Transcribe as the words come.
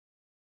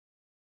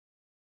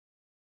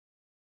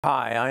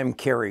Hi, I'm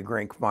Kerry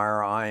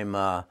Grinkmeyer. I'm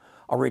a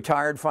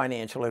retired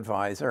financial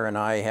advisor, and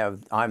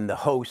I'm the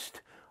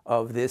host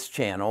of this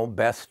channel,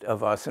 Best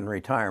of Us in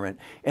Retirement.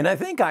 And I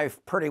think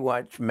I've pretty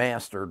much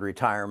mastered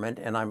retirement,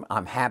 and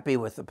I'm happy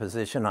with the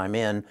position I'm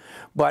in.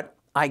 But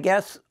I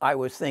guess I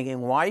was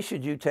thinking, why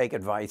should you take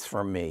advice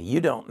from me?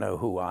 You don't know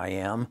who I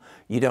am.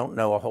 You don't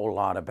know a whole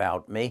lot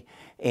about me.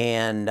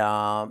 And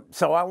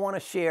so I want to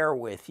share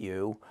with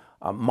you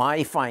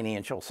my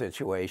financial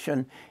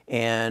situation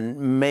and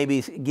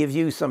maybe give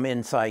you some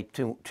insight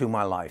to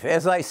my life.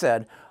 As I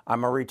said,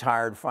 I'm a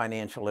retired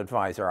financial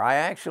advisor. I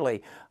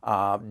actually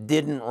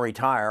didn't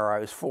retire. I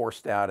was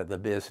forced out of the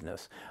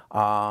business.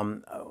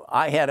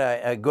 I had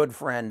a good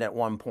friend at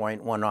one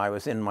point when I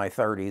was in my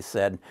 30s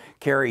said,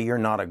 "Kerry, you're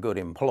not a good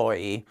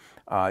employee.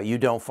 You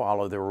don't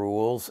follow the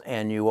rules,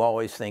 and you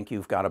always think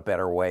you've got a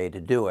better way to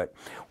do it."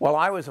 Well,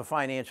 I was a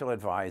financial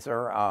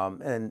advisor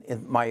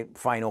in my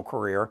final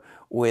career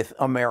with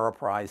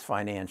Ameriprise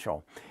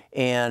Financial.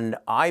 And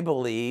I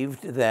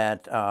believed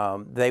that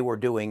they were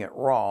doing it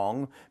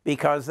wrong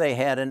because they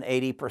had an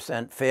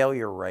 80%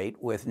 failure rate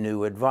with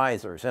new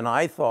advisors. And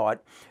I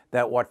thought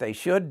that what they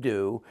should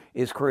do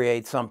is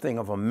create something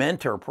of a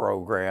mentor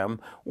program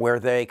where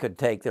they could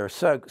take their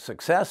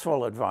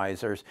successful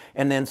advisors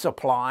and then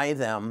supply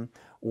them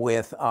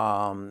with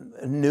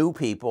new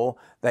people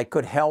that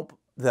could help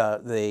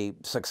the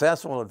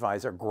successful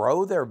advisor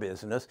grow their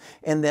business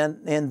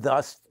and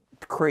thus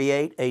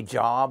create a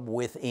job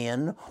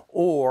within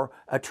or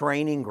a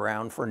training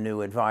ground for new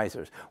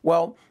advisors.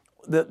 Well,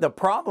 the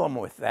problem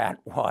with that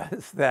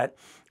was that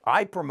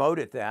I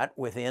promoted that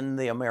within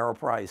the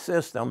Ameriprise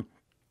system.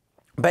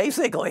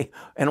 Basically,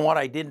 and what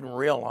I didn't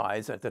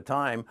realize at the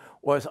time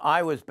was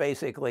I was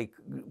basically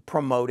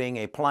promoting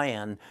a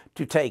plan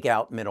to take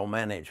out middle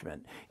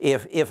management.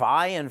 If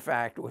I in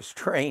fact was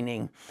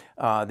training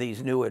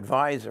these new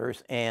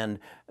advisors and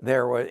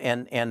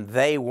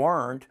they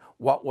weren't,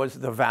 what was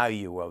the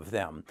value of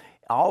them?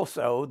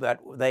 Also, that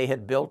they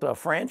had built a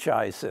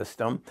franchise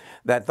system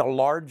that the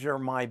larger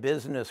my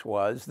business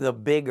was, the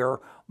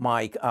bigger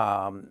my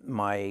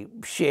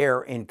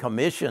share in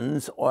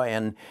commissions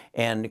and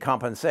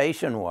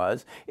compensation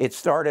was. It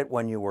started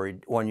when you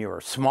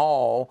were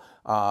small.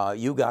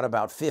 You got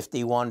about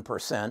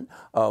 51%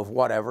 of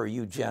whatever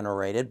you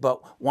generated,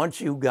 but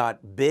once you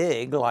got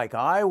big, like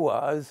I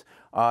was,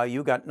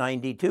 you got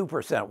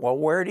 92%. Well,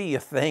 where do you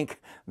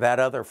think that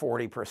other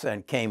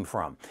 40% came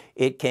from?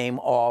 It came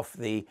off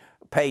the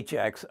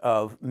paychecks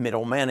of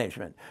middle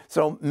management.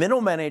 So middle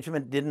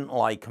management didn't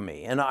like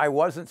me, and I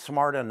wasn't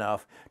smart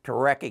enough to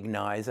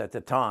recognize at the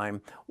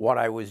time what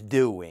I was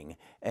doing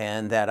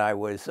and that I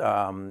was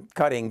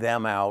cutting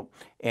them out.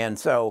 And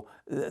so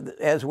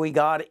as we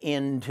got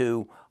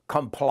into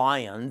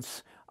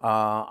compliance,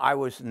 I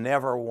was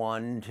never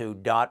one to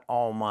dot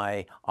all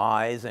my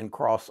I's and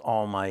cross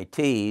all my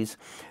T's.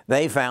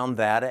 They found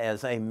that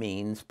as a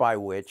means by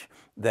which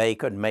they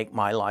could make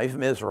my life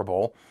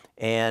miserable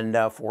and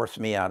force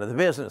me out of the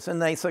business.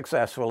 And they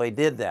successfully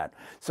did that.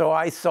 So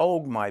I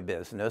sold my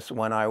business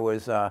when I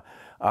was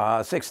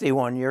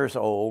 61 years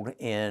old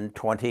in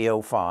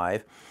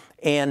 2005.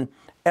 And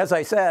as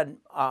I said,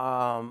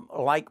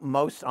 like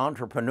most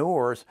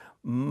entrepreneurs,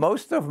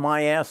 most of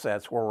my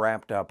assets were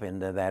wrapped up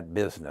into that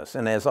business.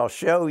 And as I'll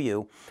show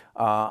you,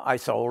 I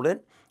sold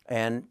it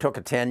and took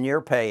a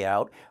 10-year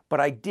payout,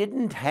 but I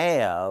didn't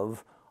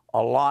have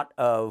a lot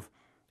of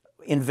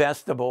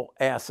investable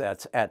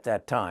assets at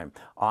that time.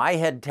 I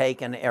had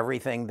taken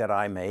everything that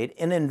I made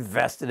and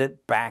invested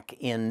it back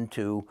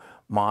into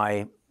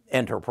my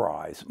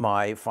enterprise,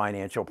 my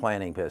financial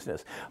planning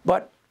business.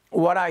 But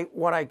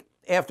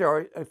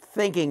after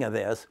thinking of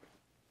this,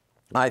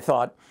 I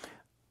thought,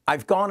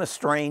 I've gone a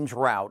strange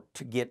route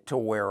to get to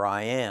where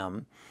I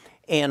am,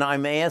 and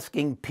I'm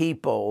asking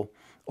people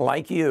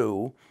like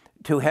you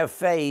to have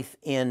faith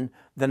in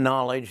the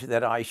knowledge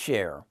that I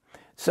share.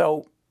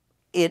 So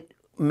it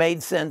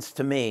made sense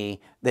to me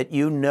that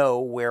you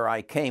know where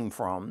I came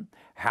from,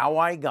 how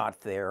I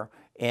got there,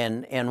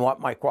 and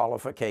what my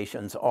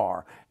qualifications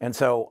are. And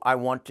so I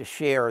want to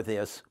share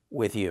this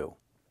with you.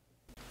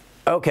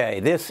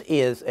 Okay, this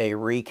is a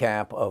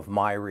recap of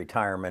my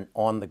retirement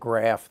on the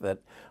graph that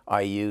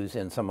I use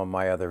in some of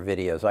my other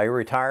videos. I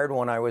retired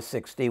when I was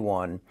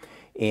 61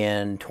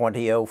 in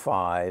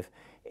 2005,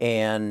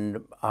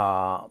 and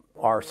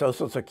our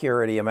Social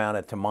Security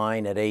amounted to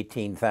mine at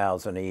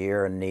 $18,000 a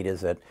year, and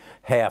Nita's at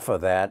half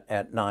of that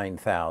at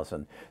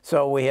 $9,000.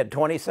 So we had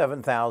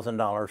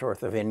 $27,000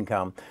 worth of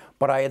income,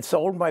 but I had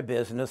sold my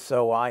business,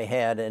 so I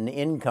had an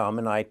income,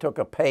 and I took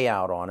a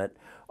payout on it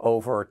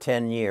over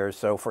 10 years.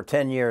 So for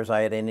 10 years,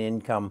 I had an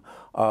income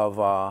of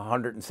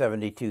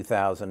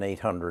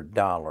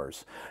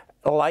 $172,800.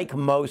 Like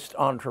most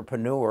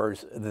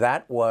entrepreneurs,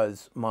 that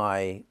was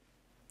my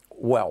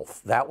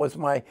wealth. That was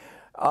my,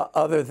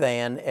 other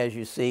than, as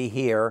you see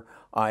here,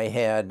 I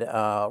had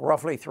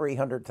roughly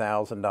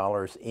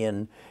 $300,000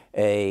 in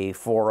a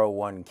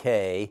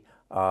 401k,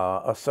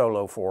 a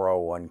solo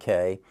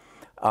 401k.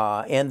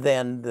 And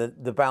then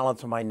the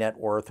balance of my net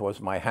worth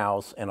was my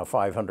house and a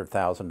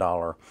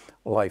 $500,000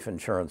 life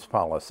insurance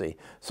policy.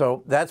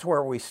 So that's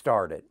where we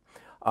started.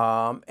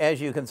 As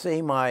you can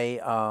see, my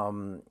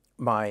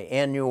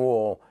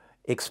annual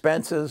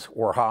expenses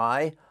were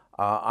high.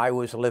 I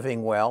was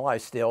living well. I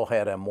still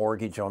had a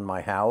mortgage on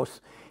my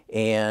house.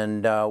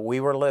 And we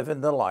were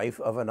living the life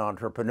of an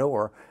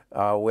entrepreneur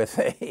with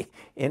an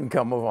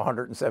income of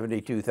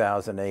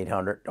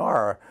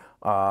 $172,800,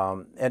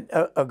 and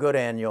a good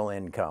annual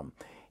income.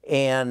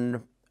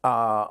 And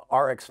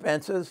our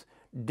expenses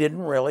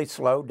didn't really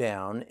slow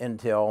down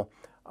until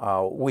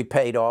we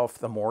paid off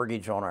the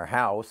mortgage on our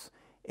house,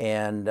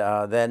 and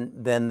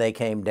then they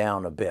came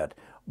down a bit.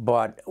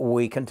 But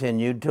we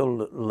continued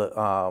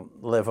to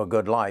live a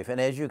good life. And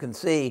as you can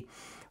see,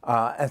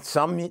 at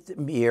some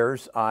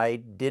years,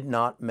 I did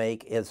not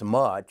make as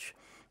much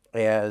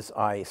as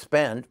I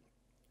spent,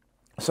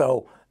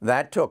 so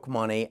that took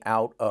money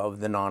out of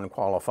the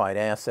non-qualified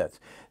assets.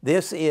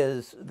 This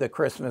is the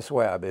Christmas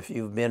web. If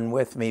you've been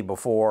with me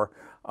before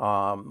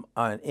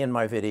in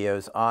my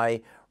videos,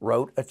 I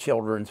wrote a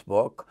children's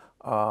book.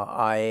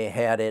 I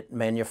had it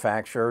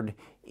manufactured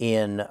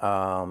in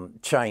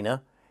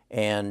China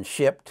and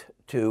shipped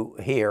to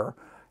here.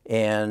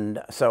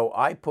 And so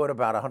I put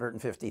about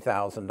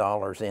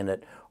 $150,000 in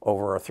it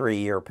over a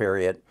 3-year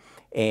period,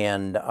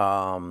 and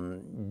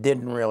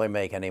didn't really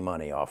make any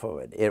money off of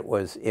it. It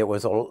was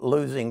a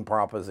losing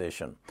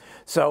proposition.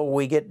 So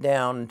we get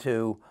down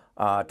to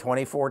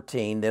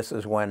 2014. This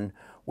is when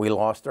we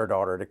lost our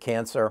daughter to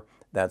cancer.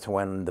 That's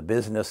when the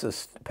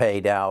businesses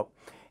paid out,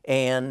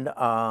 and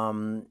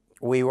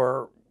we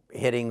were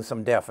hitting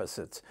some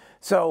deficits.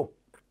 So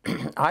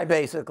I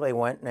basically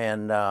went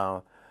and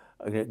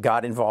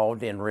got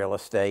involved in real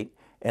estate.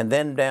 And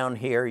then down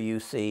here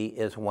you see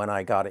is when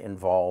I got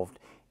involved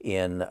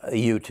in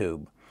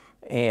YouTube.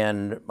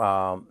 And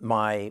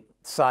my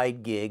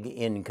side gig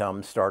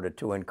income started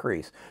to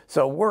increase.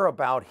 So we're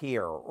about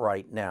here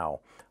right now,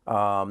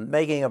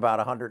 making about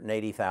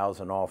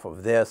 $180,000 off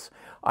of this.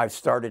 I've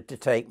started to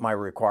take my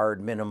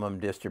required minimum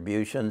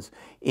distributions.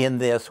 In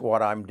this,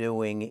 what I'm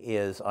doing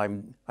is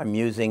I'm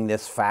using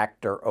this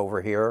factor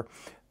over here,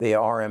 the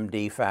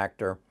RMD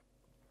factor,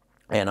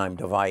 and I'm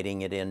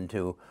dividing it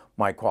into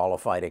my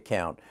qualified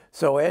account.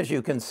 So as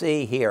you can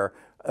see here,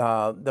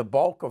 the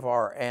bulk of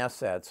our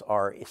assets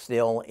are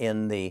still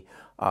in the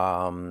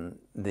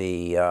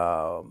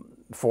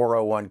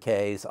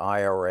 401ks,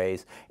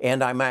 IRAs,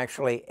 and I'm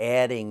actually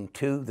adding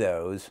to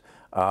those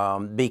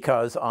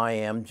because I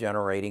am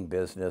generating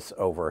business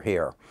over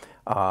here.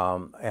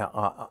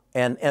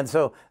 And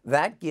so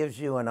that gives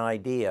you an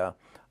idea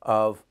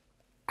of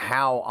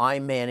how I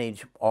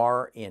manage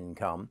our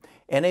income.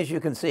 And as you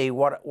can see,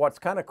 what's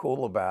kind of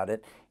cool about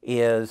it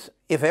is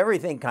if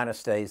everything kind of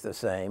stays the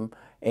same,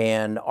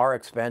 and our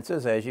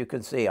expenses, as you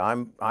can see,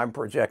 I'm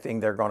projecting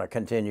they're going to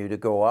continue to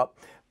go up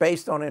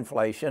based on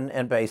inflation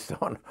and based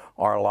on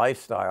our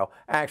lifestyle.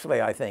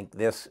 Actually, I think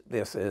this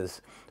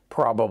is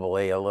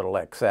probably a little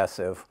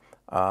excessive.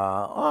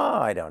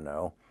 I don't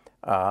know.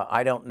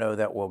 I don't know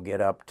that we'll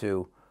get up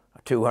to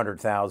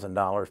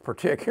 $200,000,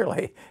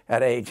 particularly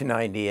at age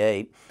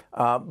 98.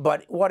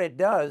 But what it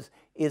does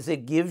is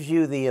it gives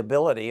you the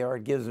ability, or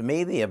it gives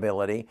me the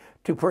ability,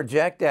 to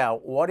project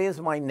out what is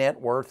my net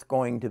worth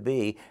going to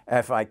be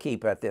if I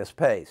keep at this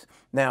pace.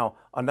 Now,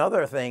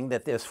 another thing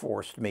that this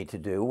forced me to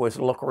do was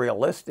look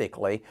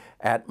realistically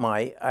at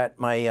my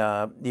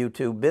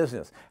YouTube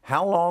business.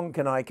 How long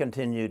can I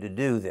continue to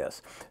do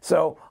this?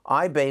 So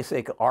I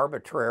basically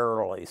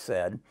arbitrarily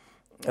said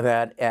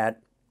that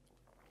at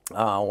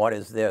what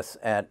is this?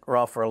 At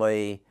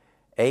roughly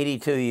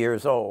 82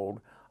 years old,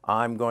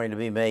 I'm going to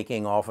be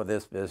making off of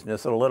this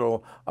business a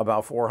little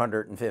about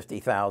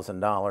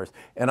 $450,000,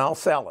 and I'll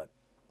sell it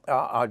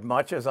as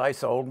much as I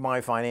sold my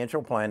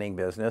financial planning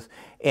business.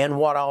 And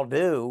what I'll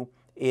do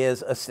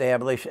is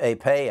establish a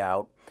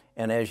payout.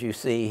 And as you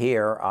see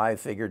here, I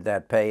figured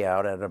that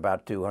payout at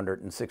about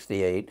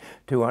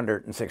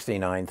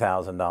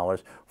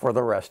 $269,000 for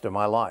the rest of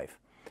my life.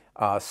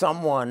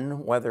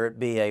 Someone, whether it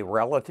be a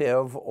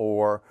relative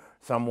or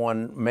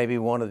someone, maybe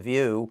one of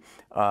you,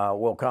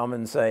 will come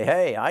and say,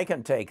 hey, I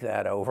can take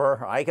that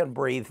over. I can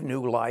breathe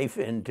new life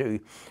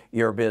into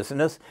your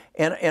business,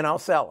 and I'll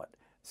sell it.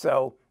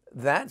 So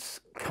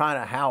that's kind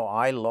of how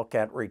I look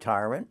at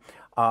retirement.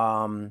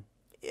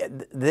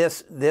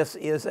 This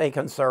is a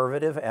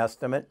conservative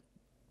estimate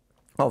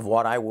of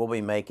what I will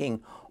be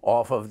making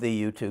off of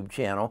the YouTube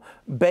channel,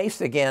 based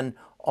again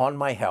on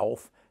my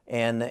health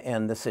and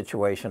the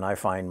situation I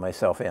find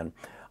myself in.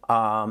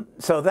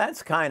 So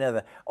that's kind of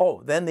the,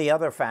 then the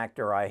other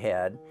factor I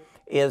had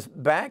is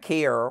back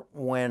here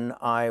when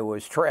I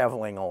was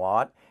traveling a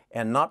lot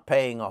and not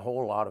paying a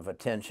whole lot of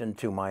attention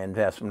to my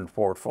investment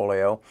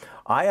portfolio,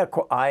 I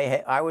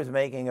was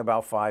making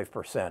about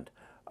 5%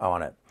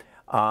 on it.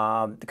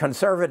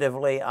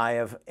 Conservatively, I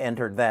have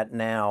entered that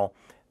now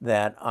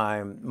that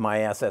my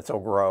assets will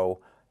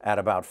grow at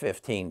about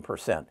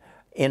 15%.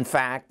 In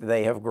fact,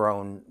 they have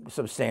grown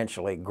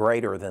substantially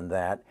greater than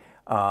that,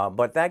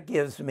 but that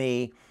gives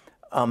me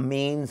a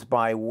means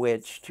by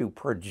which to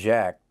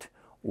project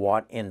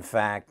what, in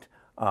fact,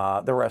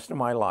 the rest of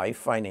my life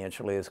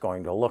financially is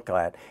going to look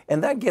like.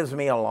 And that gives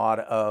me a lot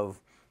of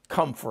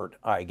comfort,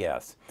 I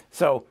guess.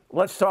 So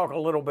let's talk a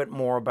little bit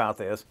more about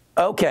this.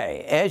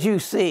 Okay, as you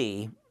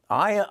see,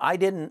 I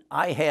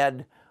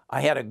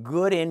had a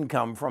good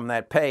income from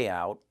that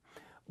payout,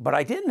 but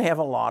I didn't have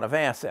a lot of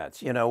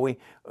assets. You know, we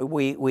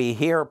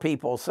hear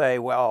people say,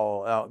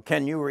 well,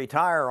 can you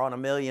retire on $1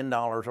 million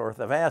worth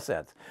of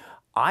assets?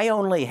 I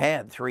only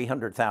had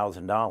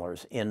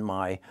 $300,000 in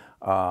my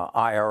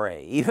IRA,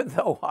 even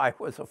though I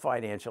was a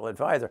financial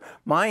advisor.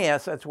 My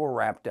assets were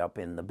wrapped up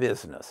in the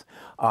business.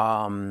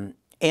 And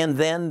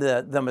then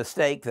the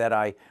mistake that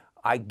I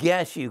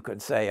guess you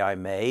could say I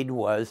made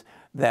was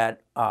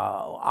that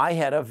I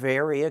had a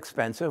very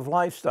expensive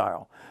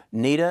lifestyle.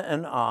 Nita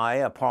and I,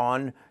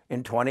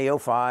 in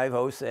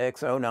 2005,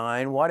 06,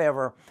 09,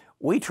 whatever,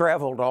 we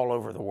traveled all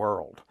over the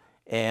world.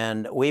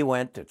 And we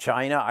went to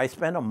China. I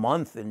spent a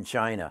month in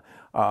China.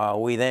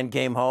 We then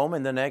came home,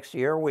 and the next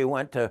year we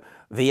went to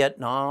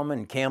Vietnam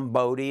and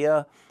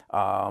Cambodia.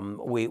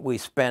 We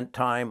spent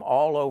time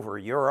all over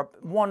Europe,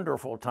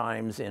 wonderful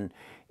times in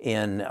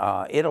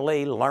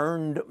Italy,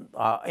 learned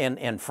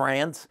in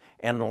France,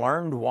 and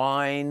learned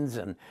wines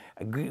and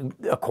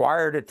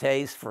acquired a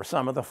taste for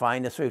some of the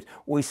finest foods.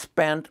 We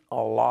spent a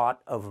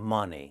lot of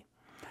money.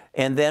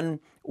 And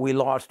then we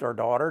lost our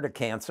daughter to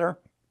cancer,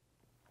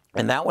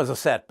 and that was a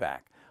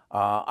setback.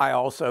 I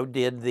also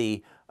did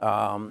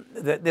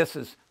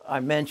I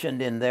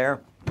mentioned in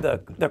there,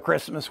 the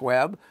Christmas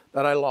web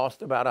that I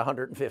lost about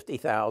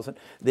 $150,000.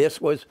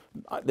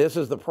 This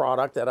is the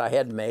product that I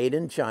had made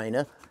in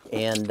China,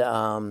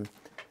 and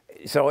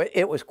so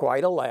it was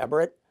quite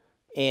elaborate,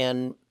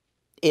 and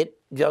it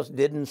just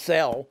didn't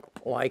sell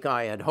like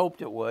I had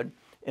hoped it would.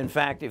 In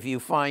fact, if you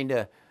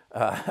find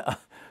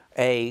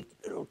a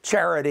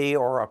charity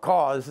or a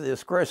cause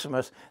this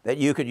Christmas that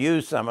you could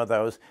use some of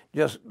those,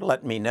 just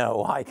let me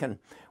know.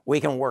 We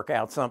can work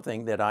out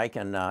something that I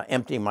can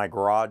empty my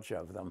garage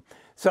of them.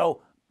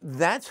 So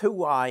that's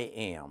who I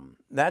am.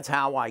 That's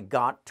how I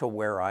got to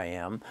where I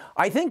am.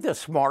 I think the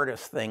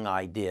smartest thing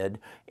I did,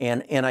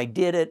 and I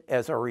did it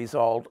as a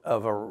result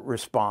of a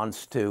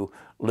response to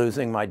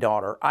losing my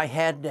daughter, I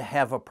had to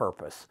have a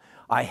purpose.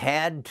 I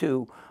had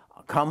to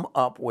come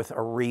up with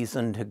a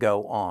reason to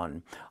go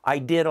on. I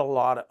did a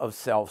lot of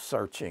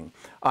self-searching.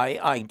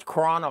 I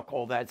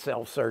chronicle that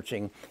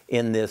self-searching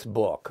in this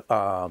book.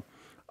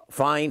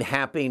 Find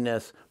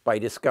happiness by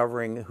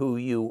discovering who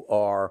you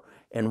are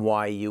and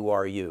why you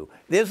are you.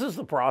 This is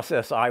the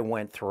process I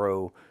went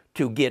through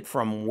to get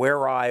from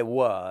where I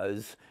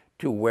was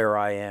to where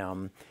I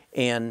am.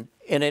 And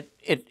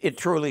it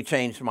truly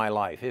changed my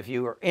life. If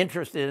you are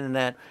interested in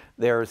that,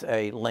 there's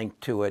a link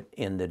to it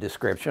in the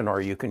description, or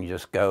you can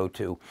just go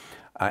to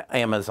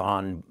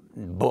Amazon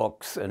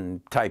Books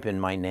and type in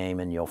my name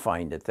and you'll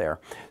find it there.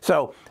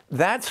 So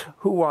that's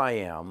who I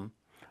am.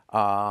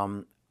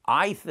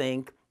 I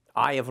think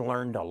I have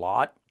learned a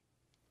lot.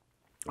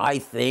 I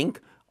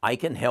think I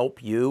can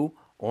help you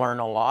learn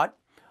a lot.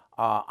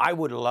 I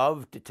would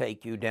love to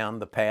take you down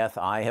the path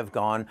I have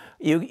gone.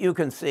 You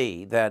can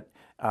see that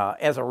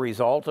as a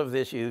result of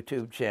this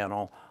YouTube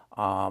channel,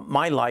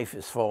 my life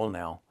is full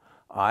now.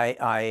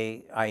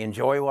 I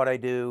enjoy what I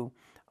do.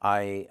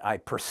 I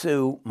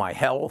pursue my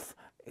health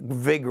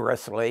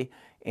vigorously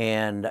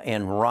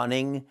and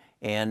running,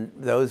 and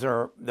those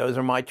are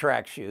my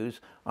track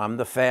shoes. I'm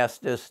the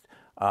fastest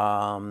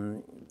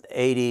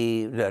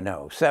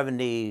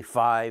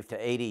 75 to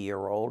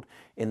 80-year-old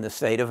in the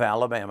state of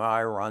Alabama.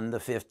 I run the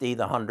 50,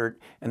 the 100,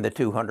 and the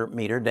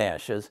 200-meter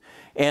dashes.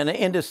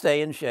 And to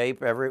stay in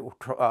shape, every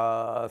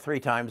 3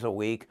 times a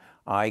week,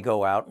 I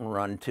go out and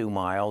run 2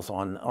 miles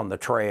on the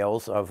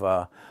trails of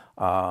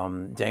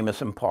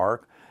Jamison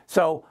Park.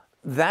 So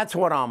that's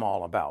what I'm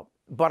all about.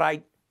 But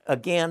I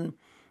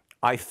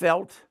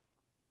felt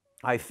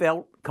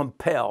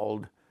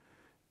compelled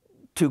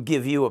to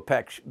give you a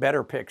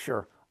better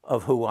picture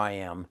of who I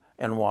am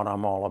and what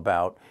I'm all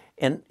about.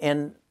 And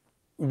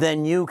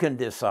then you can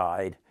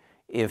decide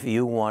if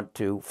you want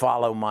to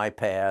follow my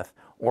path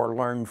or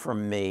learn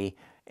from me,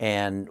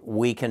 and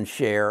we can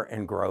share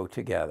and grow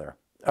together.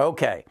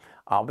 Okay,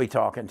 I'll be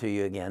talking to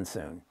you again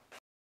soon.